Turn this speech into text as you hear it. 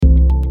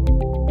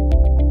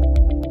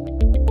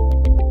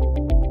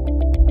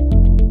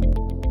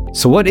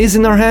So what is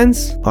in our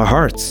hands? Our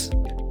hearts.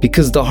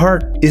 Because the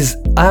heart is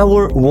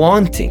our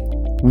wanting.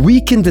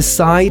 We can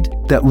decide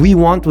that we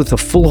want with a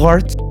full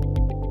heart.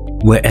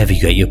 Wherever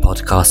you get your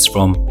podcasts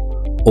from,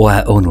 or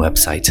our own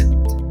website,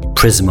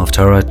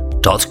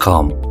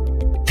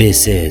 prismoftorah.com.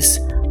 This is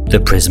the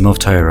Prism of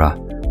Torah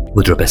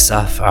with Rabbi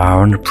Asaf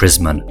Aaron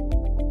Prisman.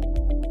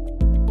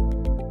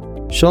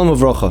 Shalom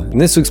Avrocha. In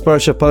this week's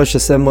Parasha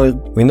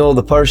Emor, we know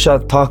the Parasha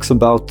talks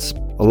about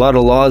a lot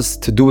of laws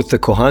to do with the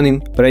Kohanim,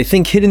 but I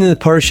think hidden in the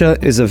Parasha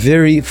is a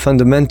very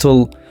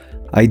fundamental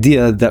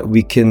idea that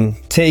we can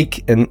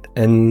take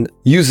and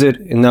use it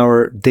in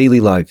our daily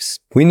lives.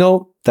 We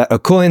know that a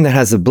Kohen that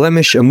has a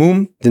blemish, a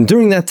mum, then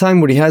during that time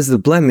where he has the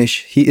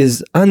blemish, he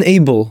is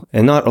unable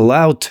and not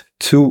allowed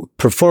to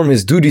perform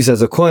his duties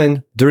as a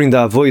Kohen during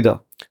the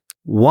Avodah.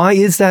 Why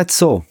is that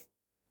so?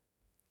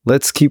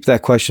 Let's keep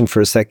that question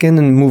for a second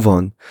and move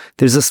on.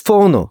 There's a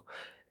sfono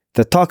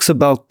that talks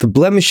about the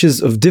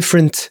blemishes of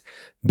different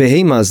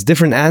behemoths,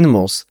 different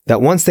animals, that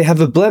once they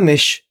have a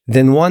blemish,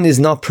 then one is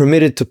not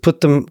permitted to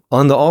put them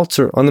on the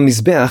altar, on the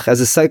Mizbeach,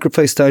 as a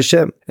sacrifice to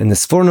Hashem. And the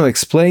sforno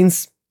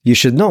explains, you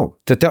should know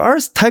that there are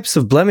types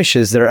of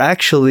blemishes that are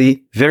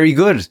actually very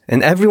good.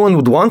 And everyone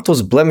would want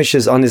those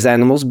blemishes on his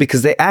animals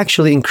because they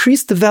actually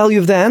increase the value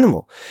of the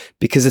animal,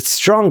 because it's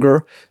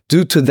stronger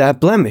due to that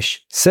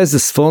blemish. Says the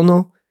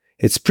sforno,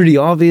 it's pretty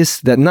obvious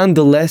that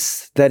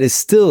nonetheless, that is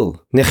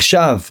still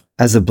nechshav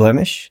as a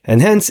blemish,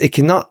 and hence it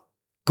cannot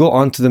go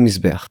onto the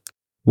Mizbeach.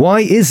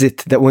 Why is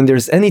it that when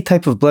there's any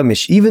type of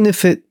blemish, even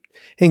if it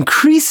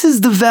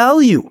increases the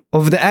value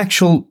of the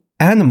actual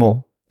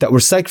animal that we're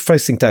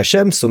sacrificing to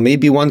Hashem, so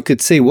maybe one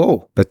could say,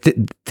 whoa, but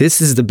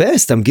this is the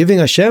best. I'm giving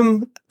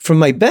Hashem from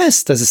my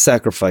best as a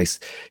sacrifice.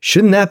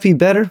 Shouldn't that be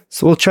better?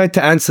 So we'll try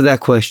to answer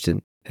that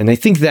question. And I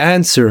think the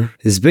answer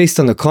is based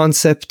on a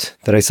concept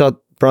that I saw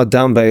brought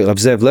down by Rav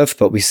Zev Lev,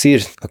 but we see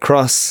it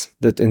across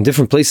in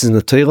different places in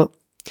the Torah.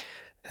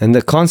 And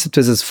the concept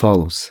is as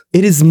follows.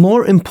 It is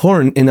more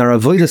important in our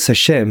avodas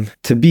Hashem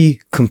to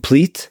be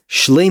complete,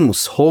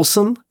 shleimus,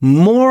 wholesome,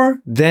 more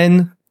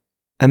than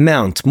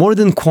amount, more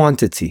than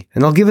quantity.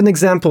 And I'll give an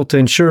example to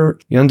ensure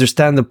you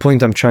understand the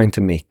point I'm trying to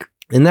make.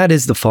 And that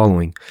is the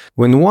following.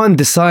 When one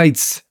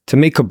decides to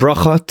make a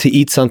bracha to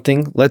eat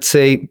something, let's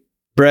say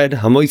bread,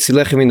 hamoitzi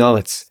lechem min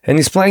haaretz, and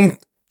he's planning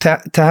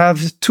to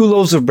have 2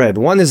 loaves of bread.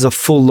 One is a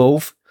full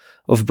loaf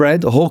of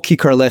bread, a whole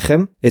kikar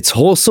lechem. It's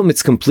wholesome,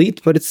 it's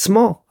complete, but it's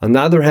small. On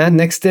the other hand,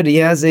 next to it, he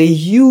has a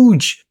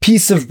huge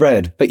piece of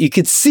bread, but you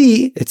could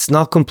see it's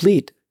not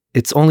complete.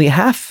 It's only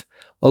half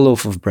a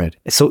loaf of bread.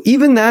 So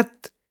even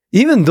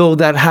though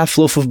that half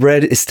loaf of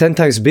bread is 10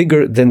 times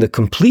bigger than the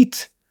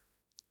complete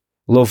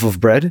loaf of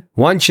bread,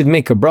 one should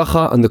make a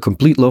bracha on the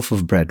complete loaf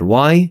of bread.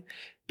 Why?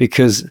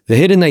 Because the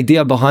hidden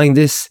idea behind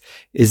this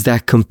is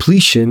that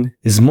completion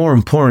is more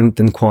important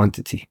than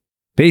quantity.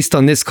 Based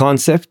on this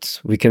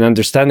concept, we can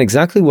understand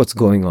exactly what's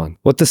going on.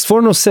 What the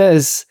Sforno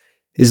says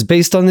is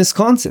based on this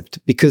concept,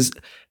 because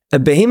a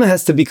behemoth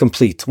has to be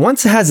complete.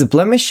 Once it has a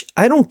blemish,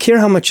 I don't care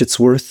how much it's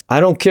worth. I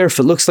don't care if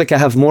it looks like I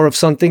have more of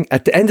something.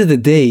 At the end of the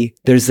day,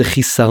 there's a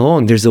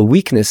chisaron, there's a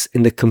weakness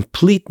in the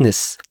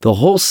completeness, the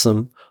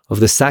wholesome of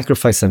the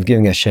sacrifice I'm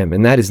giving Hashem,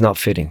 and that is not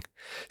fitting.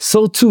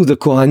 So too, the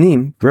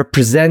Kohanim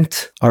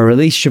represent our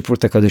relationship with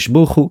HaKadosh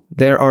Baruch Hu.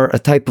 There are a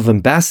type of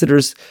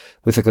ambassadors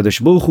with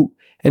HaKadosh Baruch Hu,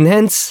 and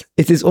hence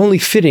it is only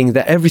fitting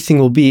that everything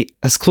will be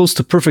as close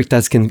to perfect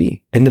as can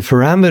be. And the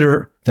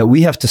parameter that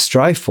we have to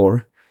strive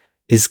for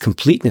is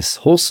completeness,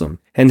 wholesome.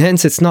 And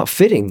hence it's not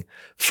fitting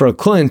for a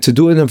Kohen to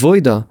do an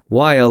avodah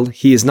while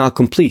he is not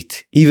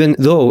complete, even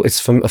though it's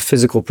from a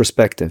physical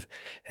perspective.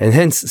 And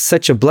hence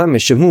such a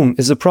blemish, a mum,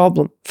 is a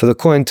problem for the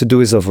Kohen to do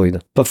his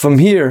avodah. But from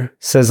here,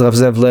 says Rav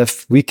Zev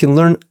Lev, we can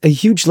learn a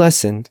huge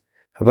lesson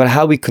about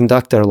how we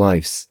conduct our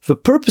lives. The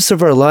purpose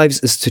of our lives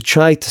is to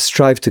try to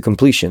strive to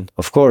completion.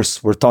 Of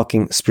course, we're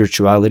talking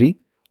spirituality,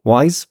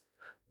 wise,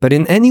 but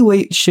in any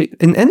way,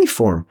 in any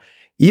form.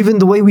 Even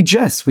the way we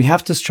dress, we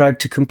have to strive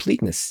to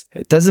completeness.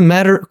 It doesn't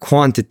matter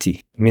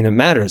quantity. I mean, it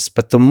matters,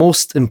 but the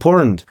most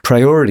important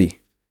priority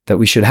that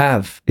we should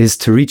have is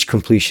to reach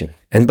completion.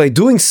 And by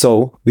doing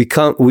so, we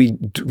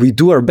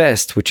do our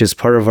best, which is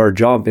part of our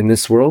job in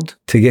this world,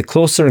 to get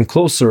closer and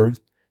closer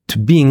to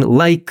being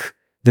like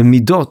the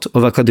midot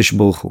of HaKadosh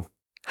Baruch Hu.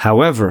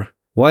 However,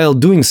 while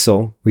doing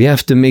so, we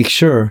have to make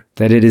sure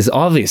that it is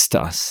obvious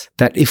to us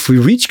that if we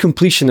reach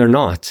completion or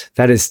not,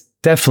 that is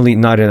definitely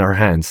not in our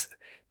hands.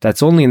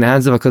 That's only in the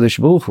hands of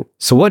HaKadosh Baruch Hu.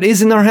 So what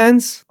is in our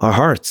hands? Our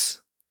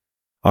hearts.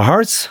 Our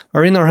hearts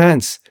are in our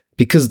hands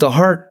because the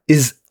heart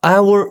is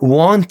our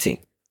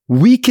wanting.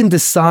 We can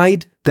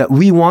decide that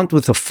we want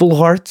with a full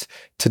heart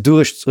to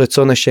do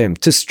Ratzon Hashem,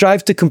 to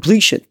strive to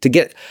completion, to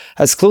get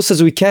as close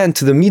as we can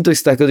to the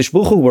midos that HaKadosh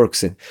Baruch Hu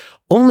works in.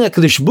 Only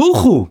HaKadosh Baruch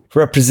Hu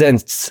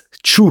represents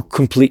true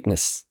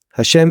completeness.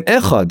 Hashem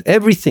Echad,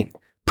 everything,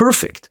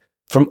 perfect.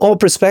 From all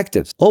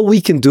perspectives, all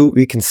we can do,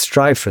 we can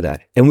strive for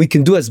that. And we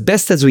can do as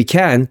best as we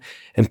can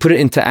and put it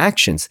into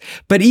actions.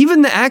 But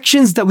even the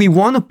actions that we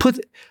want to put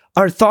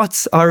our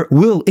thoughts, our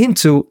will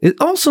into, is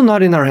also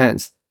not in our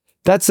hands.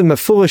 That's a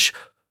mefurish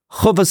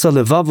Chovas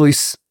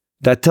HaLevavos,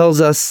 that tells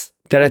us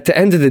that at the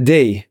end of the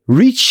day,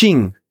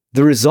 reaching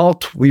the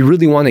result we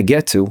really want to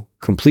get to,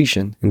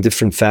 completion in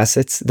different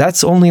facets,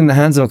 that's only in the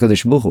hands of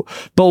HaKadosh Baruch Hu.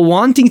 But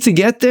wanting to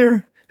get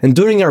there and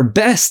doing our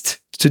best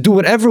to do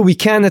whatever we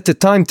can at the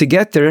time to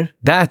get there,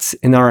 that's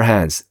in our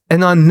hands.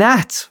 And on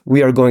that,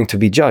 we are going to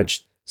be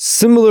judged.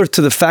 Similar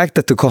to the fact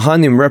that the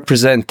Kohanim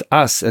represent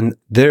us and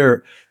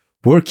they're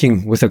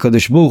working with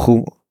HaKadosh Baruch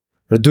Hu,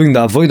 or doing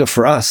the avodah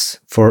for us,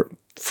 for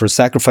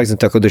sacrificing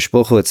to HaKadosh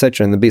Baruch Hu,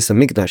 etc., in the Beis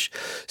HaMikdash,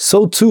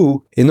 so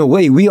too, in a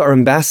way, we are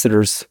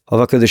ambassadors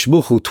of HaKadosh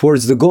Baruch Hu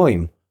towards the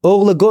Goyim.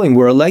 Or LaGoyim,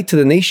 we're a light to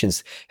the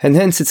nations. And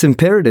hence it's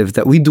imperative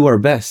that we do our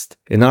best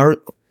in our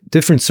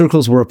different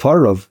circles we're a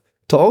part of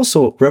to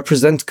also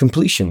represent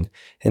completion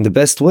in the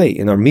best way,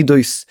 in our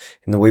midos,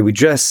 in the way we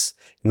dress,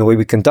 in the way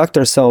we conduct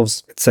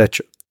ourselves,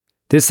 etc.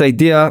 This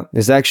idea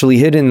is actually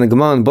hidden in the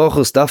Gemara in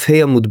Brachos Daf Hei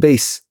Amud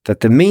Beis,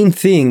 that the main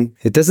thing,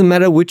 it doesn't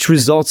matter which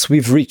results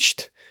we've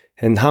reached,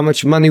 and how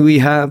much money we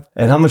have,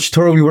 and how much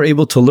Torah we were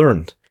able to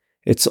learn.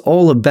 It's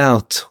all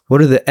about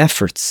what are the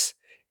efforts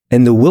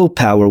and the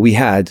willpower we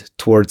had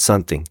towards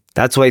something.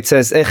 That's why it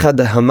says, Echad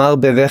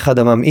hamarbe vechad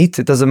hamamit.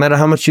 It doesn't matter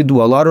how much you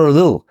do, a lot or a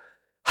little.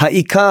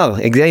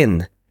 Ha'ikar,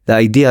 again, the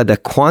idea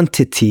that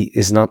quantity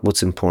is not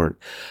what's important.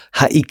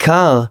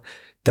 Ha'ikar,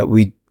 that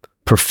we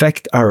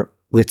perfect our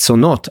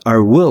litzonot,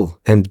 our will,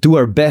 and do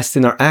our best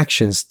in our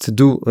actions to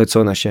do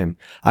litzon Hashem.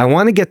 I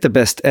want to get the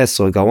best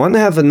esrog. I want to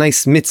have a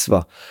nice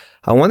mitzvah.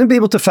 I want to be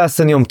able to fast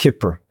on Yom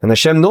Kippur. And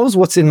Hashem knows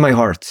what's in my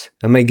heart.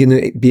 Am I going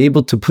to be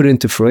able to put it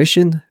into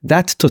fruition?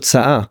 That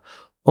totza'ah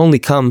only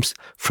comes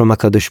from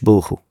HaKadosh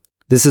Baruch Hu.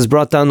 This is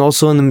brought down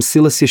also in the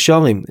Mesilas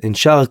Yesharim, in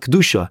Sha'ar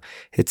Kedusha.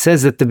 It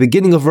says that the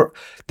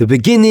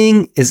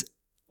beginning is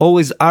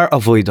always our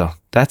avodah.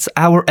 That's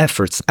our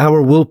efforts,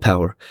 our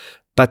willpower.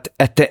 But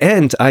at the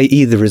end,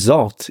 i.e. the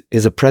result,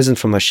 is a present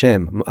from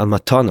Hashem, a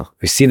matana.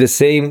 We see the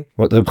same,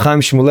 what Reb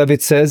Chaim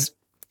Shmulevitz says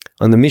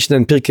on the Mishnah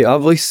in Pirkei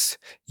Avos,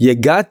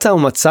 Yegata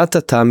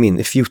u'matzata ta'amin.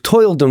 If you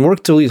toiled and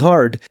worked really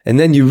hard, and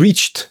then you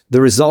reached the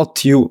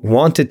result you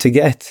wanted to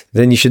get,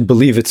 then you should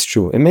believe it's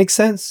true. It makes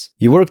sense.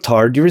 You worked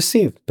hard, you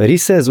received. But he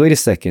says, wait a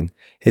second.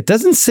 It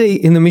doesn't say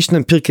in the Mishnah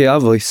in Pirkei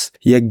Avos,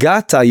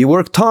 Yegata, you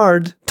worked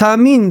hard,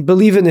 ta'amin,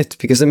 believe in it,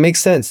 because it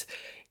makes sense.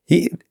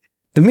 The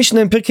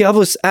Mishnah in Pirkei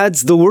Avos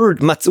adds the word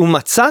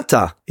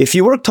u'matzata. If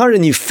you worked hard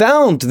and you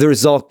found the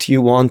result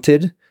you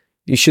wanted,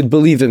 you should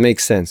believe it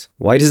makes sense.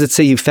 Why does it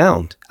say you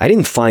found? I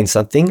didn't find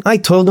something. I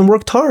toiled and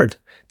worked hard.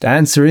 The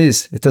answer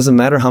is, it doesn't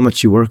matter how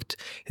much you worked.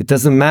 It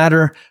doesn't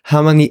matter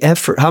how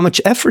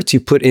much effort you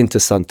put into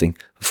something.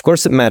 Of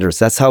course it matters.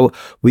 That's how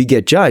we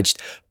get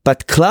judged.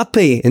 But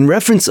klape, in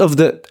reference of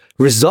the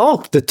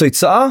result, the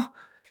toitzah,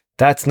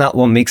 that's not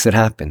what makes it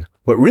happen.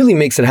 What really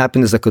makes it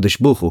happen is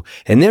HaKadosh Baruch Hu.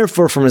 And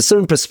therefore, from a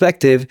certain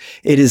perspective,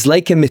 it is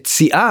like a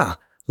mitziah,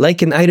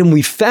 like an item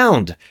we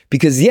found.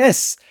 Because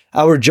yes,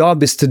 our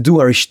job is to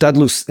do our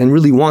ishtadlus and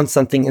really want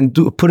something and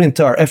put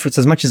into our efforts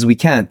as much as we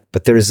can.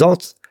 But the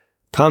result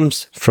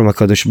comes from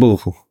HaKadosh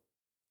Baruch Hu.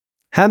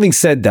 Having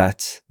said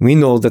that, we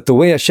know that the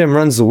way Hashem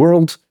runs the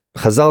world,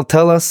 Chazal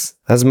tell us,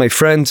 as my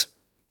friend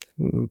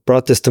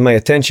brought this to my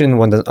attention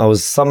when I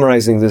was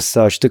summarizing this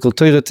shtickle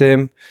Torah to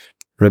him,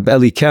 Reb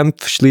Eli Kemp,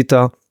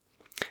 Shlita,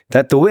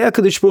 that the way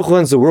HaKadosh Baruch Hu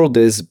runs the world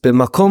is,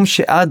 B'makom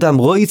she'adam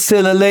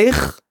roitze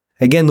lalech,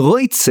 again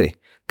roitze,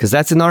 because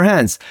that's in our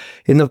hands.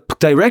 In the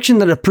direction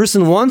that a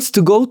person wants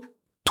to go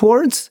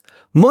towards,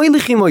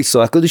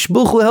 HaKadosh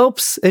Baruch Hu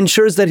helps,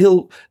 ensures that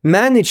he'll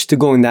manage to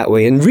go in that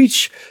way and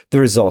reach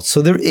the results.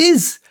 So there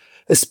is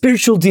a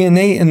spiritual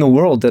DNA in the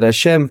world that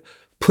Hashem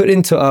put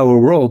into our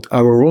world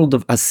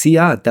of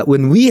asiyah, that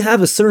when we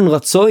have a certain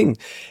ratzoin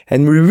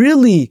and we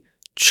really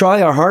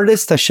try our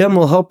hardest, Hashem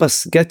will help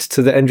us get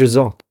to the end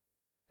result.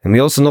 And we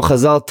also know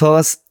Chazal tell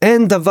us,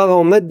 En davar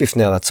omed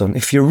bifnei ratzon.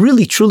 If you're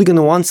really truly going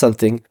to want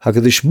something,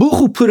 HaKadosh Baruch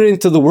Hu put it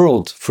into the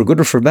world, for good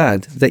or for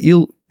bad, that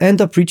you'll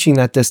end up reaching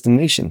that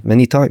destination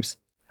many times.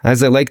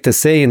 As I like to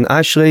say in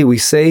Ashrei, we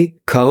say,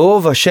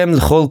 Karov Hashem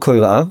l'chol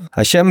korav.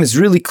 Hashem is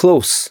really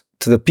close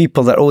to the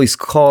people that always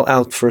call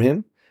out for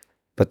Him.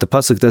 But the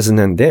pasuk doesn't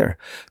end there.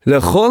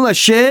 L'chol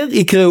asher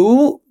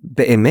ikreu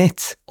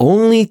be'emet.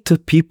 Only to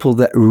people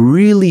that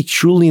really,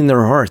 truly in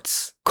their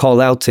hearts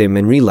call out to Him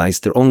and realize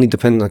they're only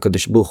dependent on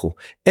HaKadosh Baruch Hu.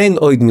 En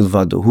oid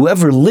milvado.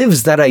 Whoever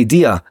lives that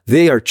idea,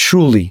 they are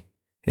truly,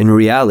 in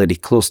reality,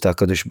 close to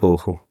HaKadosh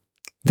Baruch Hu.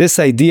 This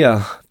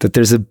idea that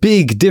there's a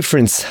big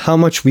difference how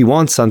much we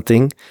want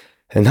something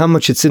and how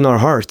much it's in our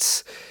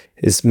hearts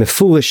is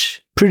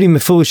pretty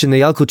mefurish in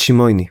the Yalkut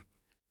Shimoni.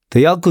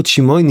 The Yalkut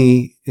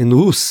Shimoni in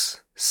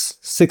Rus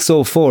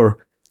 604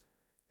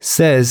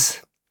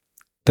 says,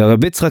 the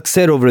Rabbi Tzchak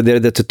said over there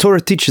that the Torah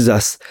teaches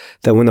us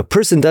that when a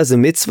person does a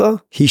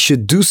mitzvah, he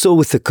should do so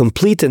with a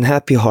complete and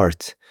happy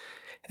heart.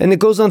 And it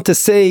goes on to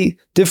say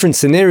different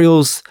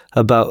scenarios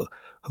about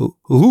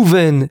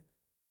Reuven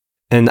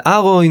and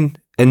Aaron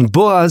and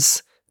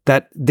Boaz,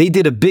 that they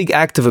did a big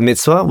act of a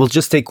mitzvah. We'll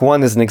just take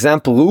one as an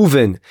example.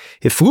 Reuven.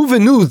 If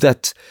Reuven knew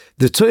that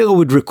the Torah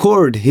would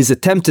record his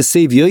attempt to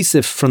save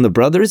Yosef from the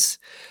brothers,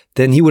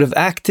 then he would have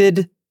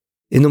acted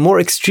in a more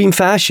extreme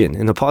fashion,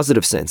 in a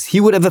positive sense.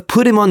 He would have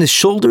put him on his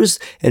shoulders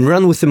and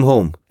run with him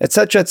home,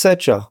 etc.,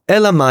 etc.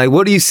 Elamai,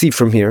 what do you see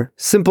from here?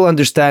 Simple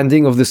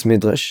understanding of this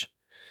midrash.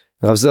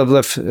 Rav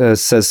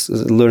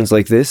Zavlev learns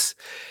like this,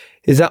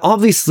 is that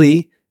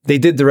obviously they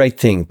did the right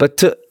thing,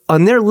 but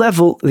on their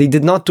level, they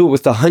did not do it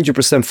with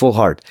 100% full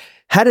heart.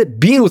 Had it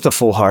been with a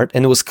full heart,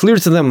 and it was clear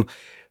to them it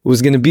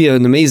was going to be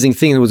an amazing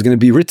thing, and it was going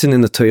to be written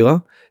in the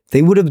Torah,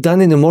 they would have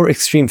done it in a more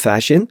extreme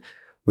fashion,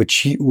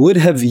 which would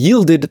have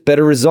yielded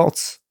better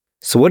results.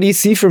 So what do you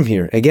see from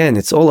here? Again,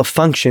 it's all a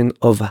function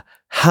of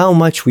how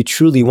much we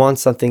truly want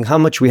something, how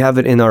much we have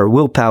it in our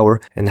willpower,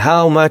 and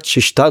how much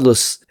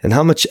ishtadlus, and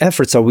how much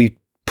efforts are we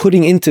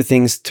putting into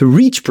things to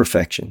reach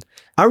perfection.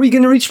 Are we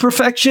going to reach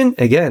perfection?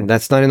 Again,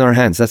 that's not in our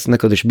hands. That's in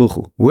HaKadosh Baruch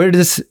Hu.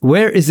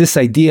 Where is this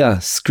idea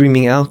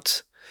screaming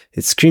out?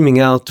 It's screaming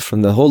out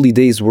from the holy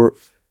days we're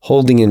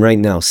holding in right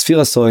now.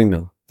 Sfiras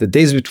HaOmer, the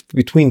days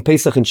between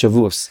Pesach and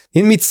Shavuos.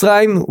 In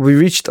Mitzrayim, we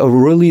reached a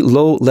really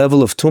low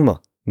level of Tumah.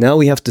 Now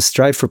we have to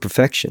strive for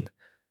perfection.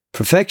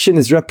 Perfection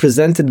is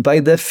represented by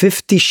the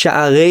 50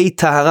 Sha'arei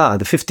Tahara,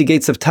 the 50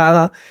 gates of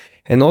Tahara,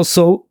 and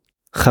also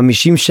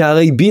 50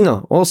 Sha'arei Bina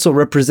also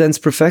represents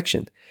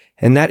perfection.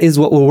 And that is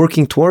what we're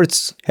working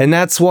towards. And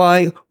that's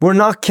why we're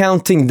not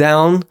counting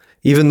down,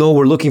 even though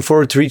we're looking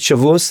forward to reach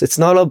Shavuos. It's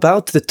not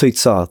about the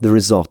Toitzah, the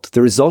result.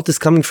 The result is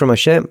coming from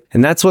Hashem.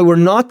 And that's why we're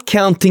not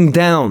counting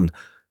down.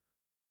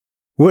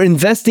 We're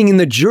investing in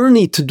the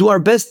journey to do our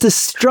best to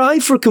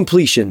strive for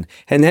completion.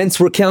 And hence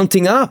we're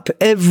counting up.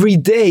 Every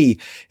day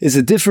is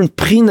a different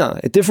prina,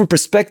 a different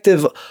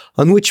perspective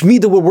on which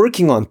midah we're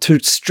working on to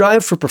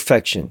strive for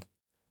perfection.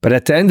 But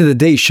at the end of the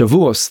day,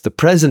 Shavuos, the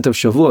present of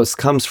Shavuos,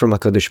 comes from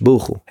HaKadosh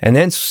Baruch Hu. And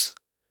hence,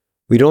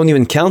 we don't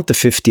even count the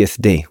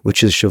 50th day,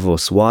 which is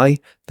Shavuos. Why?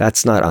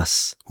 That's not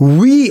us.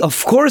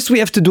 Of course, we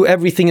have to do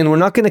everything, and we're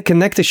not going to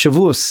connect to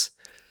Shavuos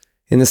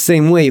in the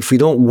same way if we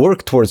don't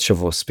work towards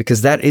Shavuos,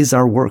 because that is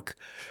our work.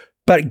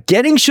 But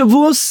getting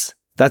Shavuos,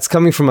 that's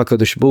coming from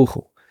HaKadosh Baruch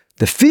Hu.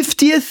 The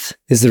 50th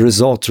is the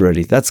result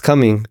already. That's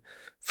coming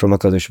from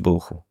HaKadosh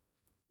Baruch Hu.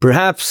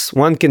 Perhaps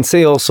one can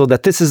say also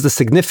that this is the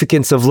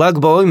significance of Lag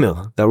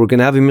BaOmer that we're going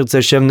to have in Mirtzeh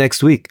Hashem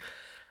next week.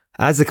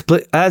 As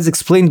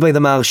explained by the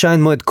Maharsha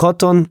in Moed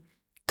Koton,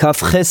 Kaf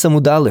Ches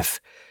Amud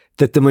Aleph,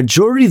 that the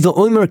majority of the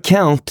Omer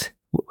count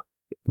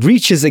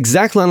reaches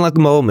exactly on Lag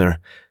BaOmer.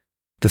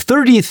 The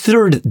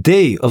 33rd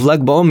day of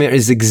Lag BaOmer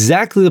is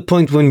exactly the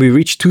point when we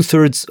reach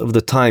two-thirds of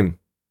the time.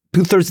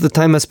 Two-thirds of the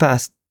time has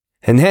passed.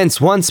 And hence,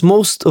 once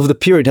most of the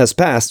period has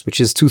passed, which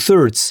is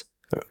two-thirds,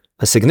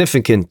 a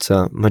significant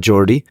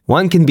majority,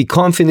 one can be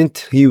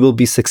confident he will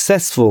be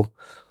successful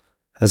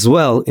as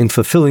well in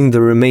fulfilling the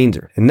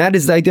remainder. And that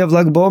is the idea of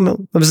Lag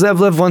BaOmer. Rav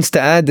Zavlev wants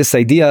to add this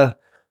idea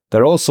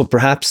that also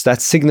perhaps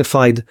that's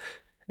signified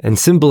and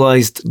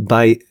symbolized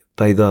by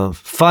the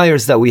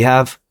fires that we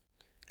have,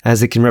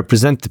 as it can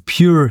represent the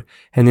pure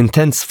and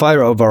intense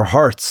fire of our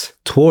hearts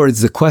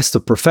towards the quest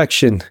of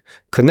perfection,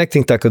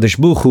 connecting to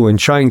HaKadosh Baruch Hu and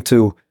trying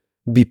to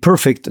be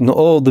perfect in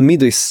all the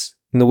midos,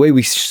 in the way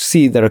we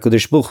see that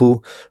HaKadosh Baruch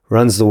Hu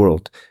runs the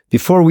world.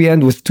 Before we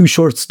end with two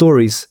short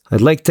stories,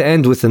 I'd like to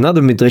end with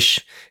another midrash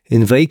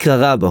in Vayikra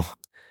Rabbah.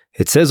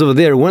 It says over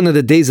there, one of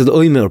the days of the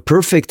Omer,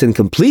 perfect and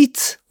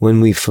complete,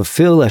 when we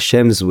fulfill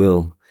Hashem's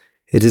will.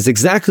 It is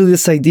exactly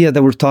this idea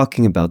that we're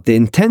talking about, the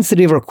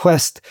intensity of our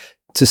quest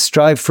to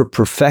strive for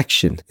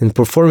perfection in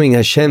performing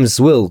Hashem's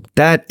will.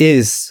 That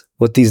is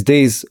what these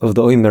days of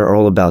the Omer are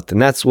all about.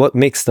 And that's what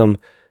makes them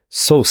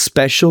so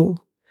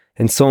special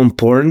and so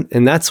important.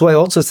 And that's why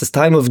also it's this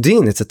time of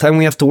Din. It's a time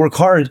we have to work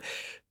hard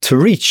to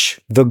reach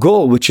the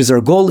goal, which is our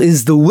goal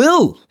is the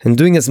will, and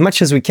doing as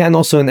much as we can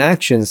also in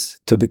actions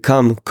to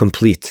become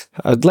complete.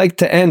 I'd like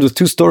to end with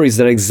two stories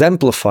that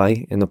exemplify,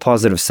 in a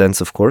positive sense,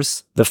 of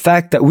course, the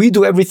fact that we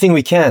do everything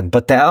we can,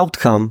 but the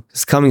outcome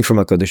is coming from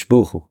HaKadosh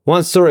Baruch Hu.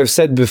 One story I've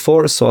said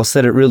before, so I'll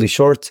set it really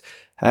short.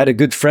 I had a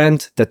good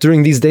friend that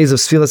during these days of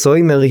Sfiras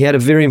HaOmer, he had a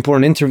very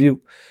important interview,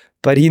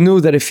 but he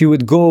knew that if he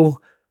would go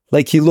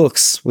like he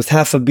looks, with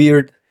half a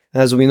beard,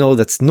 as we know,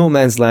 that's no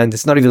man's land.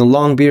 It's not even a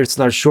long beard, it's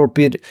not a short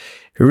beard.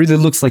 He really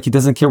looks like he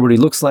doesn't care what he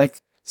looks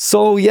like.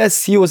 So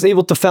yes, he was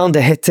able to found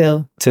a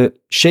heter to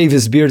shave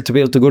his beard to be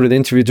able to go to the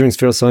interview during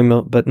Sfiras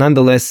HaOmer, but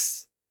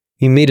nonetheless,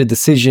 he made a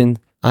decision.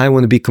 I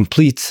want to be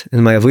complete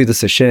in my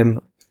avodas Hashem.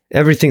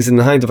 Everything's in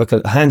the hands of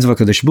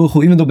HaKadosh Baruch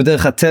Hu. Even though b'derech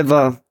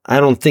hateva, I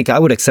don't think I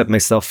would accept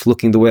myself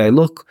looking the way I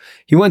look.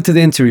 He went to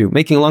the interview.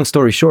 Making a long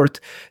story short,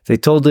 they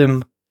told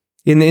him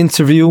in the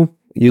interview,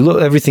 you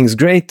look, everything's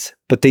great,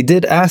 but they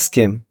did ask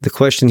him the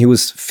question he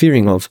was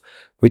fearing of,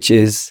 which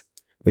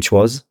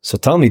was, so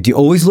tell me, do you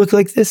always look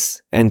like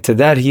this? And to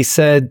that he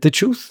said the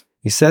truth.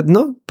 He said,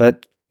 no,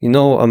 but I'm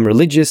a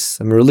religious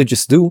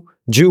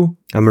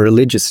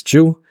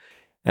Jew.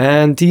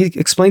 And he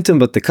explained to him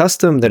about the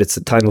custom, that it's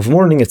a time of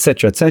mourning,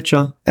 etc.,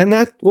 etc. And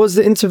that was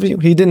the interview.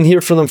 He didn't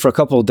hear from them for a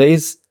couple of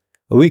days.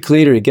 A week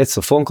later, he gets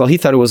a phone call. He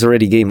thought it was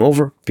already game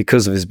over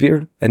because of his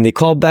beard. And they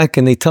call back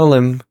and they tell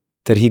him,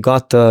 that he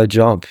got the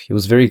job. He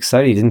was very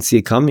excited. He didn't see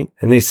it coming.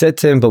 And they said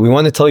to him, but we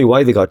want to tell you why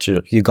you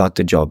got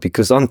the job.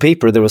 Because on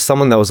paper, there was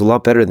someone that was a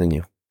lot better than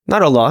you.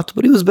 Not a lot,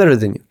 but he was better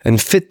than you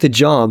and fit the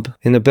job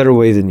in a better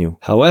way than you.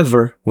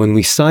 However, when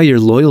we saw your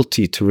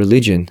loyalty to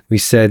religion, we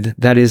said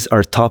that is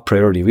our top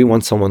priority. We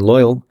want someone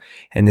loyal.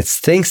 And it's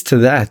thanks to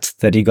that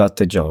he got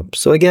the job.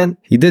 So again,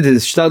 he did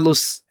his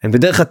shtadlus. And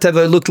b'derech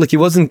hateva, it looked like he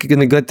wasn't going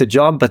to get the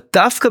job. But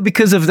dafka,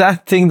 because of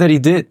that thing that he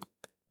did,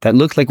 that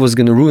looked like was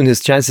going to ruin his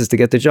chances to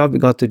get the job, he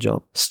got the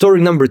job.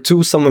 Story number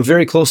 2, someone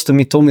very close to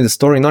me told me the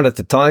story, not at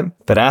the time,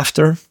 but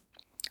after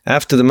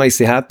the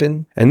Maaseh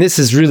happened. And this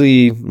is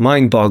really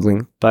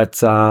mind-boggling, but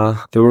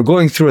they were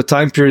going through a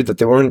time period that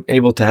they weren't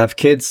able to have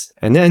kids.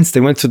 And hence they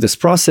went through this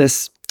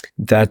process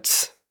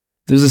that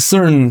there's a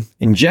certain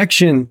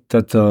injection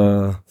that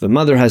the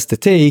mother has to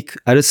take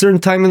at a certain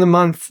time in the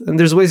month. And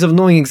there's ways of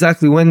knowing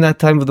exactly when that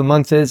time of the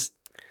month is.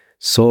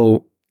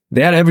 So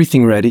they had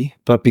everything ready,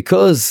 but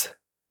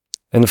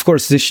and of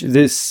course,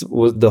 this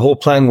was the whole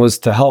plan was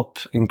to help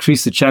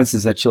increase the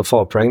chances that she'll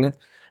fall pregnant.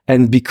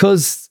 And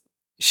because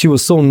she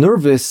was so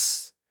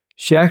nervous,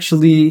 she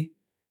actually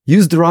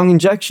used the wrong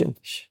injection.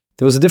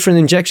 There was a different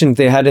injection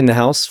they had in the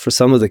house for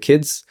some of the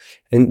kids,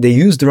 and they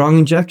used the wrong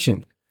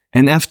injection.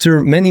 And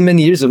after many,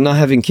 many years of not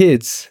having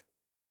kids,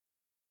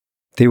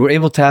 they were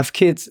able to have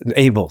kids.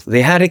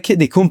 They had a kid.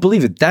 They couldn't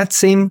believe it. That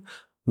same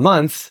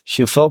month,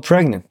 she fell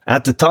pregnant.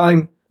 At the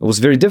time, it was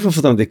very different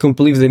for them. They couldn't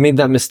believe they made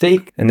that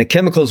mistake. And the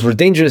chemicals were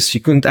dangerous. She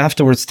couldn't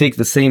afterwards take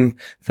the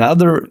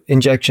other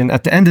injection.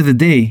 At the end of the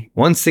day,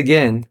 once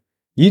again,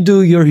 you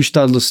do your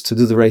hishtadlus to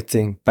do the right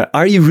thing. But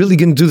are you really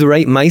going to do the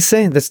right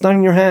maaseh? That's not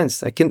in your hands.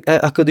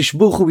 HaKadosh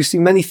Baruch Hu, we see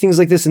many things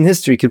like this in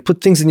history. You can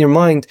put things in your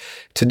mind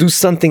to do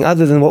something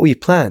other than what we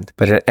planned.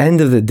 But at the end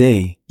of the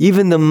day,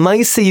 even the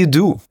maaseh you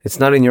do,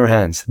 it's not in your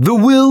hands. The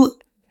will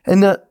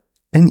and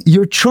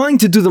you're trying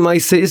to do the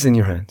maaseh is in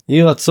your hand.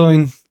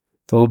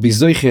 That will be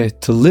zoiche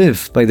to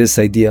live by this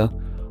idea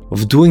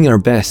of doing our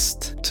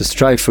best to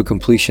strive for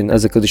completion.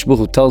 As HaKadosh Baruch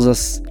Hu tells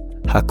us,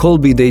 Hakol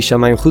bidei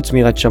shamayim chutz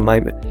mirat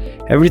shamayim.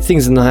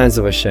 Everything's in the hands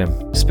of Hashem,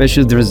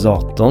 especially the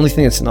result. The only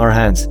thing that's in our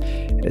hands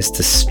is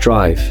to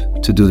strive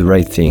to do the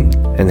right thing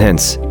and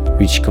hence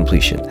reach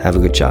completion. Have a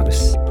good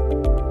Shabbos.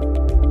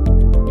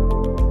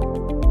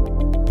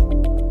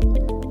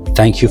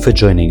 Thank you for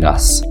joining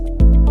us.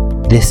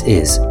 This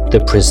is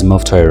the Prism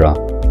of Torah.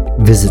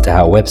 Visit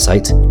our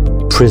website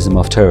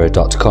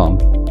prismoftorah.com,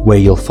 where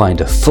you'll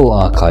find a full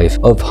archive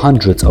of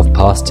hundreds of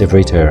past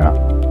Divrei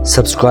Torah.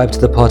 Subscribe to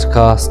the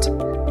podcast,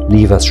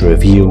 leave us a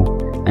review,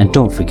 and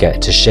don't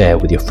forget to share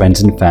with your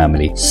friends and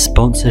family.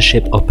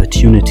 Sponsorship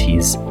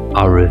opportunities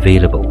are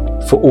available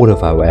for all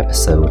of our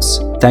episodes.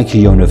 Thank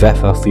you,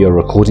 Yonavefa, for your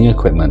recording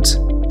equipment.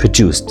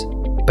 Produced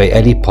by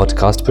Eli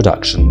Podcast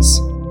Productions.